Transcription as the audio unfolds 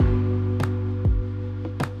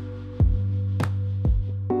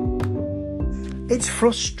It's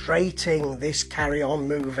frustrating, this Carry On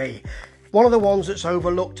movie. One of the ones that's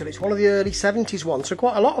overlooked, and it's one of the early 70s ones, so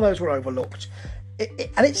quite a lot of those were overlooked.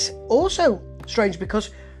 And it's also strange because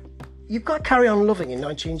you've got Carry On Loving in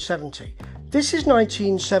 1970. This is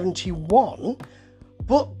 1971,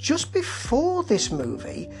 but just before this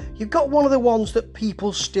movie, you've got one of the ones that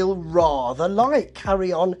people still rather like,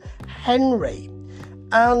 Carry On Henry.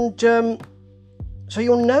 And so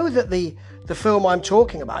you'll know that the film I'm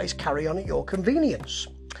talking about is Carry On at Your Convenience.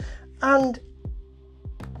 And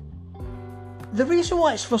the reason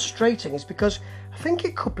why it's frustrating is because I think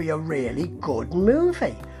it could be a really good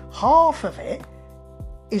movie. Half of it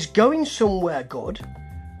is going somewhere good,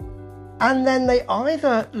 and then they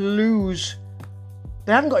either lose,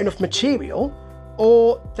 they haven't got enough material,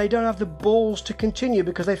 or they don't have the balls to continue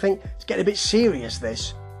because they think it's getting a bit serious,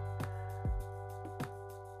 this.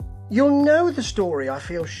 You'll know the story, I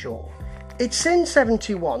feel sure. It's in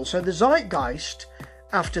 71, so the zeitgeist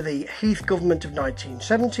after the Heath government of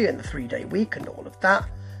 1970 and the 3-day week and all of that,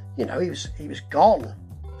 you know, he was gone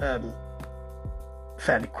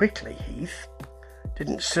fairly quickly, Heath.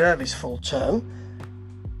 Didn't serve his full term.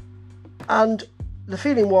 And the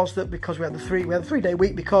feeling was that because we had the 3-day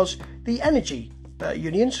week, because the energy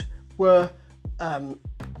unions were, like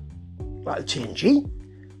the TNG,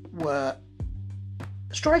 were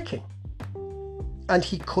striking. And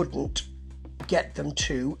he couldn't get them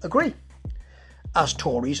to agree, as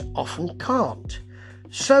Tories often can't.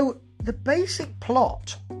 So the basic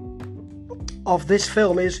plot of this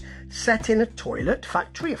film is set in a toilet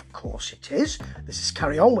factory, of course it is. This is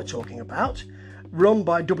Carry On we're talking about, run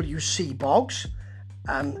by W.C. Boggs,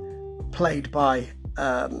 played by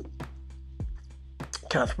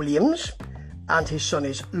Kenneth Williams, and his son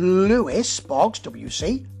is Lewis Boggs,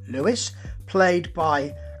 W.C. Lewis, played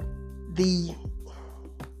by the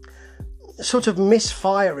sort of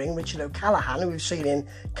misfiring Richard O'Callaghan, who we've seen in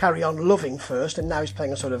Carry On Loving first, and now he's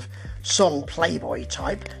playing a sort of son playboy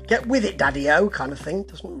type. Get with it, Daddy-O kind of thing.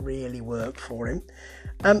 Doesn't really work for him.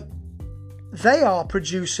 They are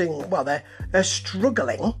producing, well, they're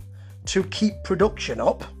struggling to keep production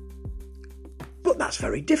up, but that's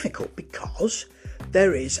very difficult because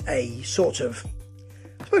there is a sort of,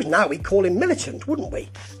 I suppose now we'd call him militant, wouldn't we?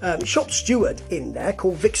 Shop steward in there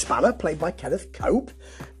called Vic Spanner, played by Kenneth Cope,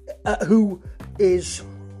 who is...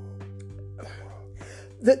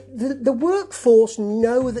 The workforce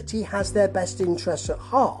know that he has their best interests at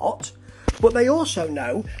heart, but they also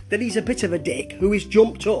know that he's a bit of a dick who is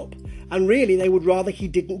jumped up, and really they would rather he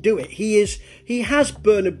didn't do it. He has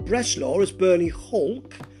Bernard Bresslaw as Bernie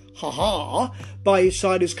Hulk, by his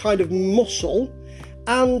side as kind of muscle,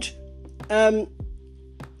 and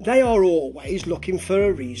they are always looking for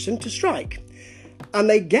a reason to strike. And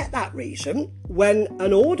they get that reason when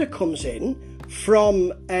an order comes in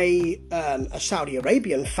from a Saudi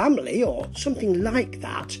Arabian family or something like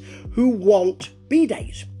that who want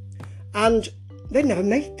B-days. And they've never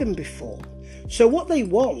made them before. So what they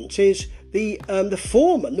want is the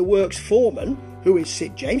foreman, the works foreman, who is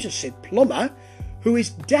Sid James, or Sid Plummer, who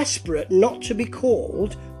is desperate not to be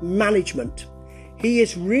called management. He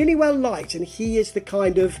is really well liked, and he is the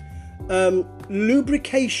kind of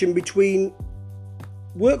lubrication between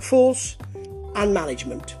workforce and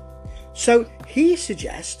management. So he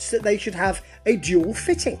suggests that they should have a dual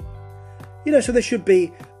fitting. You know, so there should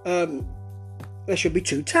be 2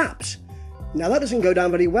 taps. Now that doesn't go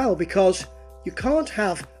down very well because you can't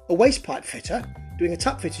have a waste pipe fitter doing a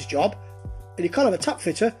tap fitter's job, and you can't have a tap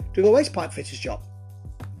fitter doing a waste pipe fitter's job.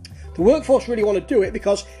 The workforce really want to do it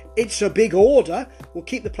because it's a big order, will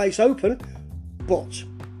keep the place open, but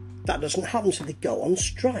that doesn't happen, so they go on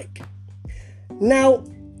strike. Now,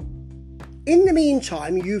 in the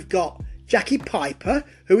meantime, you've got Jackie Piper,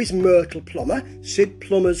 who is Myrtle Plummer, Sid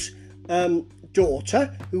Plummer's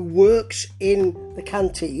daughter, who works in the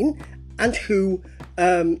canteen, and who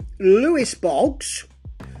Lewis Boggs,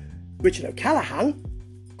 Richard O'Callaghan,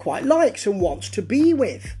 quite likes and wants to be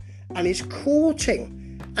with, and is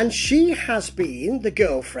courting. And she has been the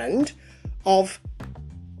girlfriend of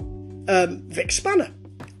Vic Spanner.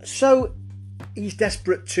 So he's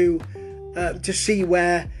desperate to see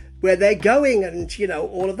where they're going, and you know,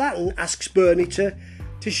 all of that, and asks Bernie to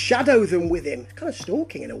shadow them with him. Kind of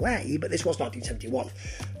stalking in a way, but this was 1971.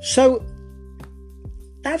 So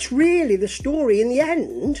that's really the story. In the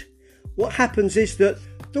end, what happens is that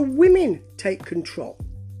the women take control.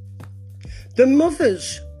 The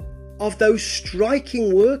mothers of those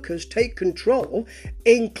striking workers take control,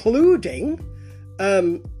 including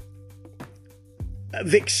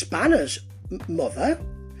Vic Spanner's mother,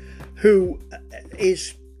 who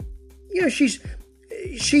is, you know, she's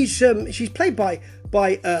played by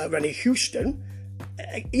Rennie Houston,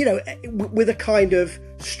 with a kind of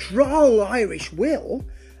strong Irish will.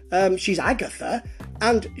 She's Agatha,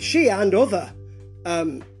 and she and other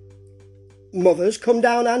mothers come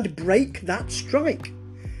down and break that strike.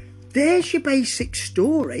 There's your basic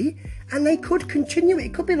story, and they could continue it.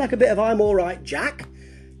 It could be like a bit of I'm All Right, Jack.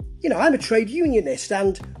 I'm a trade unionist,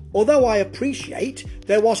 and although I appreciate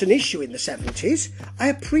there was an issue in the 70s, I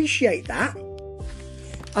appreciate that.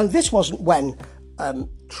 And this wasn't when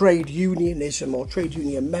trade unionism or trade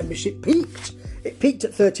union membership peaked. It peaked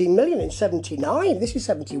at 13 million in 79. This is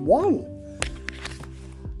 71.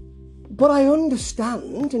 But I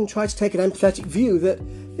understand and try to take an empathetic view that,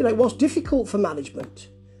 it was difficult for management.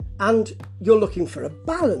 And you're looking for a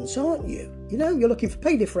balance, aren't you? You're looking for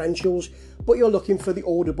pay differentials, but you're looking for the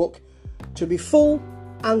order book to be full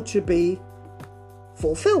and to be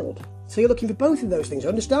fulfilled. So you're looking for both of those things. I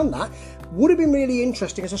understand that. Would have been really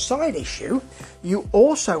interesting as a side issue. You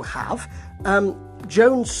also have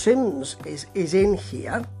Joan Sims is in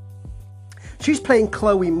here. She's playing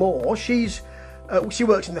Chloe Moore. She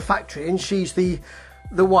works in the factory, and she's the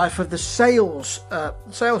wife of the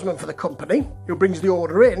salesman for the company who brings the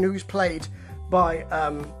order in, who's played by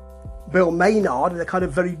Bill Maynard in a kind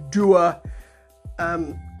of very dour,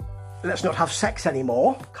 let's not have sex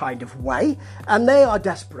anymore kind of way. And they are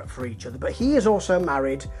desperate for each other. But he is also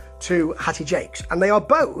married to Hattie Jacques, and they are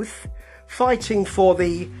both fighting for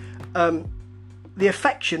the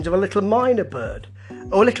affections of a little minor bird,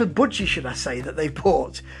 or a little budgie, should I say, that they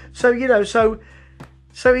bought. So the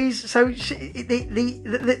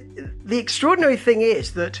extraordinary thing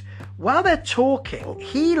is that while they're talking,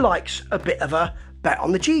 he likes a bit of a bet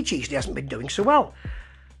on the GGs. He hasn't been doing so well.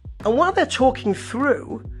 And while they're talking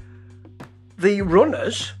through the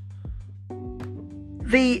runners,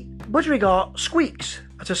 the budgerigar squeaks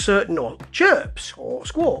at a certain, or chirps, or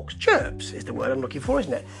squawks. Chirps is the word I'm looking for,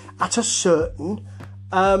 isn't it? At a certain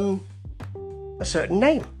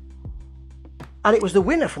name. And it was the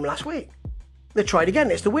winner from last week. They tried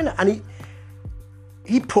again, it's the winner. And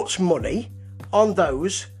he puts money on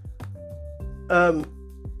those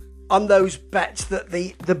bets that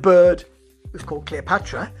the bird, who's called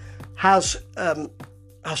Cleopatra, has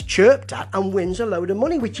chirped at, and wins a load of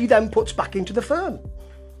money, which he then puts back into the firm.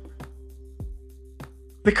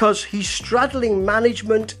 Because he's straddling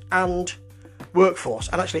management and workforce.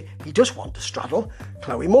 And actually, he does want to straddle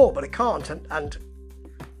Chloe Moore, but he can't. And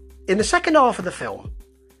in the second half of the film,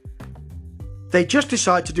 they just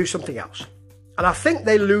decide to do something else. And I think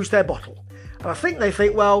they lose their bottle. And I think they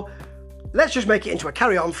think, well, let's just make it into a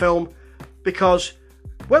carry-on film, because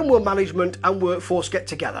when will management and workforce get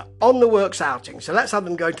together on the works outing? So let's have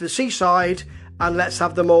them going to the seaside, and let's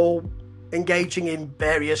have them all engaging in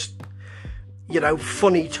various,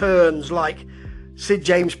 funny turns, like Sid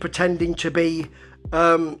James pretending to be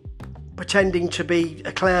a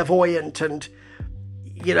clairvoyant, and,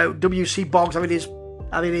 W.C. Boggs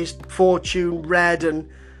having his fortune read and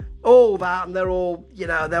all that, and they're all, they're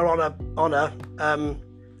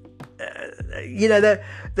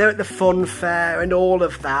they're at the fun fair and all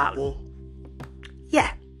of that, and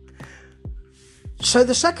yeah. So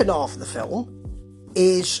the second half of the film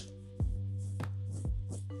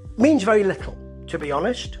means very little, to be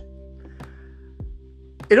honest.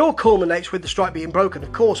 It all culminates with the strike being broken,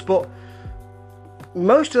 of course, but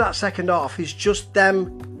most of that second half is just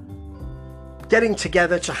them getting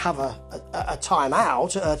together to have a time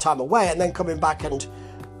out, a time away, and then coming back, and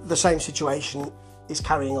the same situation is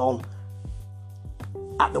carrying on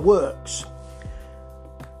at the works.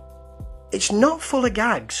 It's not full of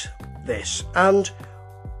gags, this, and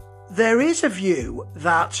there is a view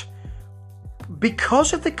that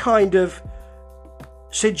because of the kind of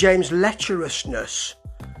Sid James lecherousness,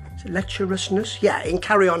 in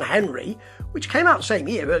Carry On Henry, which came out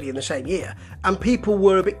early in the same year, and people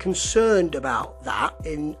were a bit concerned about that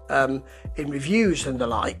in reviews and the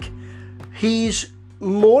like. He's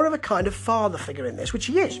more of a kind of father figure in this, which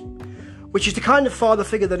he is, which is the kind of father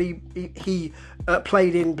figure that he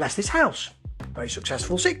played in Bless This House, a very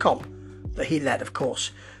successful sitcom that he led, of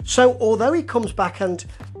course. So although he comes back, and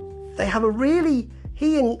they have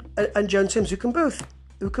he and Joan Sims, who can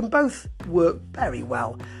both work very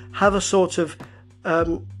well, have a sort of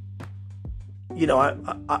I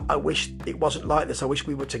wish it wasn't like this. I wish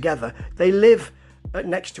we were together. They live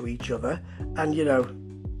next to each other, and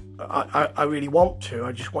I really want to.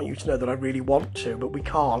 I just want you to know that I really want to, but we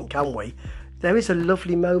can't, can we? There is a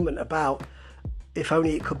lovely moment about if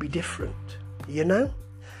only it could be different,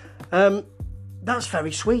 That's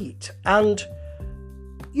very sweet. And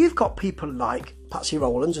you've got people like Patsy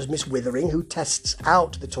Rowlands as Miss Withering, who tests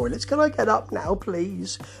out the toilets. Can I get up now,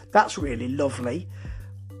 please? That's really lovely.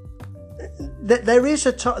 there is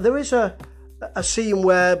a scene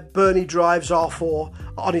where Bernie drives off or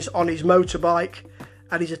on his motorbike,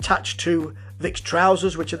 and he's attached to Vic's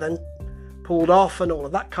trousers, which are then pulled off, and all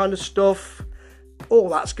of that kind of stuff. All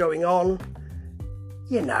that's going on,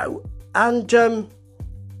 and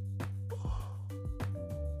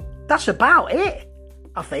that's about it,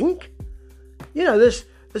 I think. There's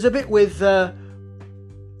a bit with there's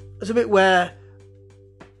a bit where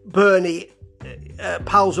Bernie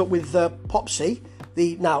pals up with Popsy,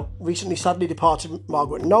 the now recently sadly departed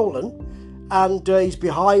Margaret Nolan, and he's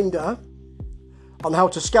behind her on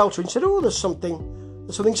Helter Skelter, and said, "Oh, there's something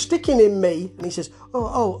sticking in me," and he says,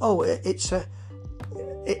 "Oh,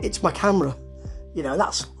 it's my camera."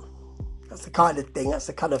 That's the kind of thing. That's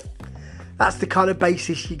the kind of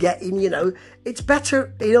basis you get in. It's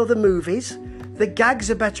better in other movies. The gags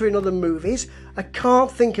are better in other movies. I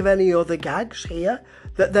can't think of any other gags here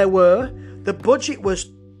that there were. The budget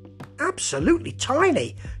was absolutely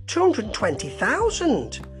tiny,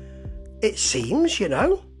 220,000. It seems,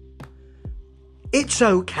 It's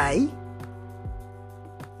okay.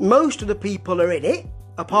 Most of the people are in it,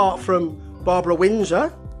 apart from Barbara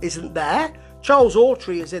Windsor isn't there. Charles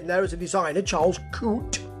Autry is in there as a designer, Charles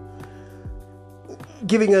Coote,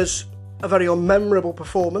 giving us a very unmemorable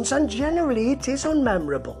performance, and generally it is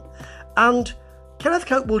unmemorable. And Kenneth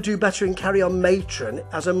Cope will do better in Carry On Matron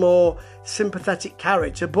as a more sympathetic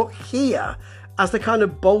character, but here, as the kind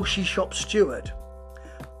of bolshy shop steward,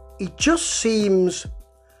 he just seems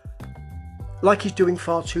like he's doing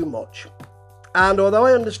far too much. And although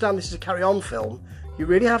I understand this is a Carry On film, you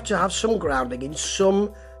really have to have some grounding in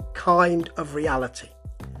some kind of reality.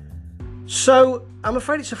 So I'm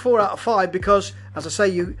afraid it's a 4 out of 5 because, as I say,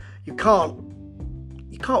 you can't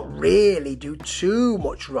really do too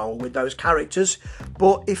much wrong with those characters.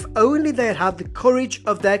 But if only they had had the courage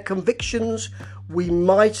of their convictions, we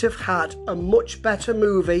might have had a much better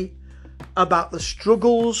movie about the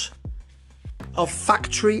struggles of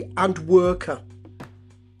factory and worker.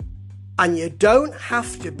 And you don't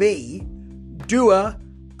have to be doer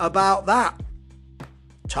about that.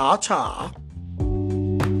 Ta-ta.